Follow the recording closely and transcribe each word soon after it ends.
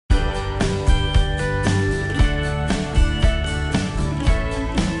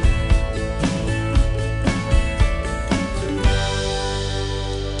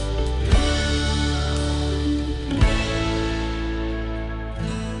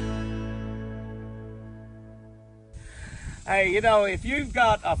Hey, you know, if you've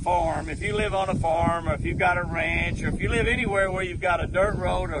got a farm, if you live on a farm, or if you've got a ranch, or if you live anywhere where you've got a dirt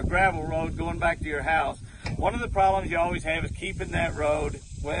road or a gravel road going back to your house, one of the problems you always have is keeping that road,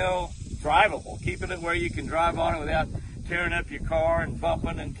 well, drivable, keeping it where you can drive on it without tearing up your car and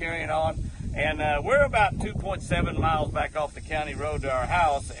bumping and carrying on. And we're about 2.7 miles back off the county road to our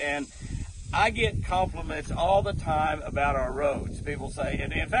house, and I get compliments all the time about our roads. People say,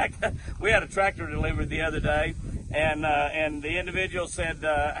 and in fact, we had a tractor delivered the other day, and the individual said,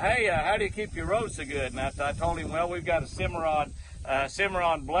 hey, how do you keep your roads so good? And I told him, well, we've got a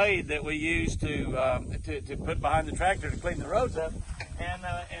Cimarron blade that we use to put behind the tractor to clean the roads up.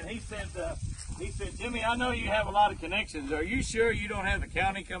 And he said, Jimmy, I know you have a lot of connections. Are you sure you don't have the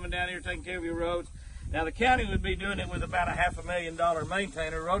county coming down here taking care of your roads? Now, the county would be doing it with about a $500,000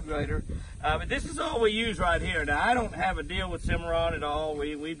 maintainer, road grader. But this is all we use right here. Now, I don't have a deal with Cimarron at all.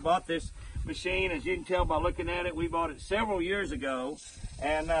 We bought this machine, as you can tell by looking at it. We bought it several years ago,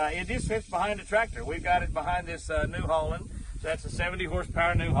 and it just fits behind the tractor. We've got it behind this New Holland. So that's a 70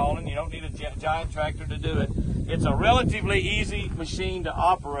 horsepower New Holland. You don't need a giant tractor to do it. It's a relatively easy machine to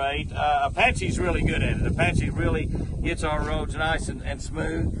operate. Apache's really good at it. Apache really gets our roads nice and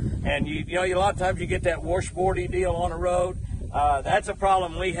smooth. And you know, a lot of times you get that washboardy deal on a road. That's a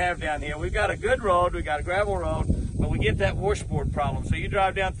problem we have down here. We've got a good road, we've got a gravel road, but we get that washboard problem. So you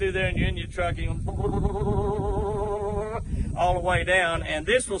drive down through there and you're in your truck and you all the way down, and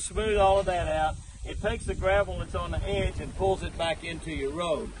this will smooth all of that out. It takes the gravel that's on the edge and pulls it back into your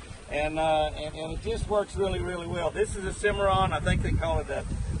road. And it just works really, really well. This is a Cimarron, I think they call it a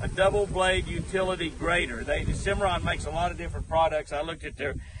double blade utility grader. Cimarron makes a lot of different products. I looked at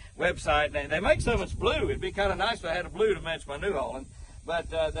their website, and they make some that's blue. It'd be kind of nice if I had a blue to match my New Holland.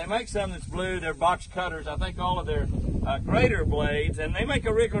 But they make some that's blue. They're box cutters. I think all of their grader blades, and they make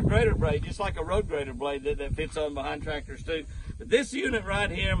a regular grader blade, just like a road grader blade that fits on behind tractors too. But this unit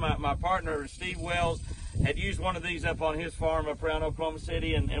right here, my partner Steve Wells had used one of these up on his farm up around Oklahoma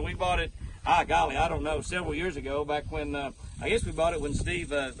City, and we bought it, golly, I don't know, several years ago, back when, I guess we bought it when Steve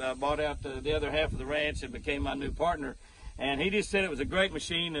bought out the other half of the ranch and became my new partner. And he just said it was a great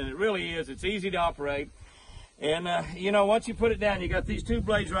machine, and it really is. It's easy to operate. And, you know, once you put it down, you got these two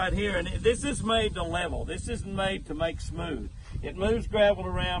blades right here, and this is made to level. This isn't made to make smooth. It moves gravel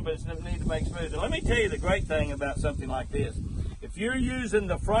around, but it's not made to make smooth. And let me tell you the great thing about something like this. If you're using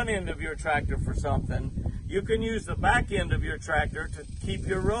the front end of your tractor for something, you can use the back end of your tractor to keep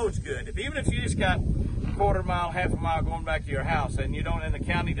your roads good. Even if you just got a quarter mile, half a mile going back to your house, and you don't, and the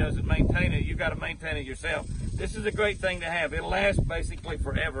county doesn't maintain it, you've got to maintain it yourself. This is a great thing to have. It'll last basically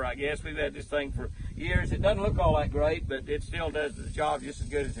forever, I guess. We've had this thing for years. It doesn't look all that great, but it still does the job just as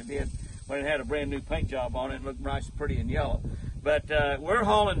good as it did when it had a brand new paint job on it. It looked nice, pretty, and yellow. But we're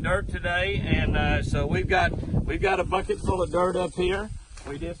hauling dirt today, and so we've got a bucket full of dirt up here.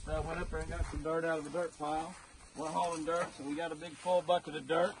 We just went up there and got some dirt out of the dirt pile. We're hauling dirt, so we got a big full bucket of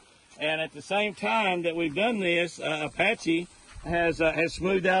dirt. And at the same time that we've done this, Apache has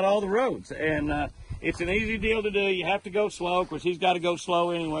smoothed out all the roads, and it's an easy deal to do. You have to go slow, because he's got to go slow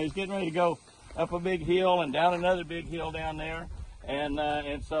anyway. He's getting ready to go up a big hill and down another big hill down there.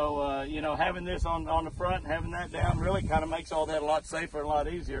 And so, you know, having this on the front and having that down really kind of makes all that a lot safer and a lot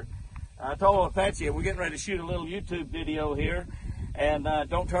easier. I told Apache we're getting ready to shoot a little YouTube video here, and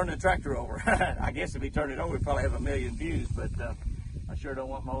don't turn the tractor over. I guess if he turned it over, we'd probably have 1 million views, but I sure don't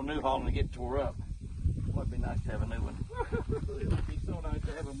want my old New Holland to get tore up. It would be nice to have a new one. It would be so nice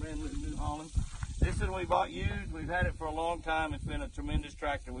to have a brand new Holland. This is we bought used. We've had it for a long time. It's been a tremendous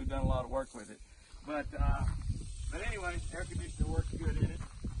tractor. We've done a lot of work with it. But anyway, air conditioner works good in it.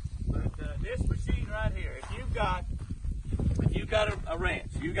 But this machine right here, if you've got a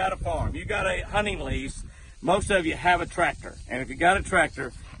ranch, you got a farm, you got a hunting lease, most of you have a tractor. And if you got a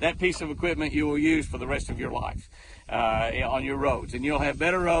tractor, that piece of equipment you will use for the rest of your life on your roads. And you'll have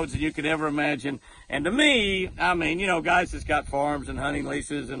better roads than you could ever imagine. And to me, I mean, you know, guys that's got farms and hunting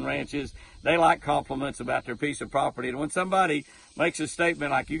leases and ranches, they like compliments about their piece of property. And when somebody makes a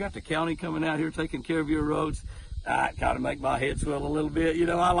statement like, you got the county coming out here taking care of your roads, it kind of make my head swell a little bit. You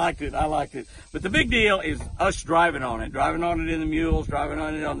know, I liked it. But the big deal is us driving on it in the mules, driving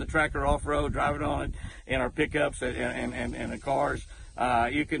on it on the tractor off-road, driving on it in our pickups and the cars.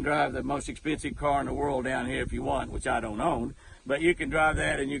 You can drive the most expensive car in the world down here if you want, which I don't own, but you can drive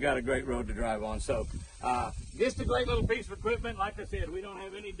that and you got a great road to drive on. So just a great little piece of equipment. Like I said, we don't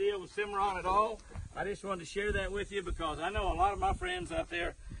have any deal with Cimarron at all. I just wanted to share that with you because I know a lot of my friends out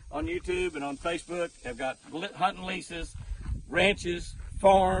there on YouTube and on Facebook have got hunting leases, ranches,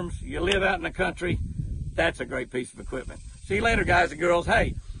 farms. You live out in the country. That's a great piece of equipment. See you later, guys and girls.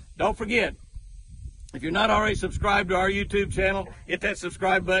 Hey, don't forget, If you're not already subscribed to our YouTube channel, hit that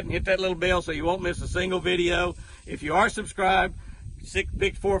subscribe button, hit that little bell so you won't miss a single video. If you are subscribed,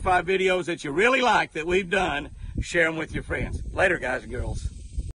 pick 4 or 5 videos that you really like that we've done, share them with your friends. Later, guys and girls.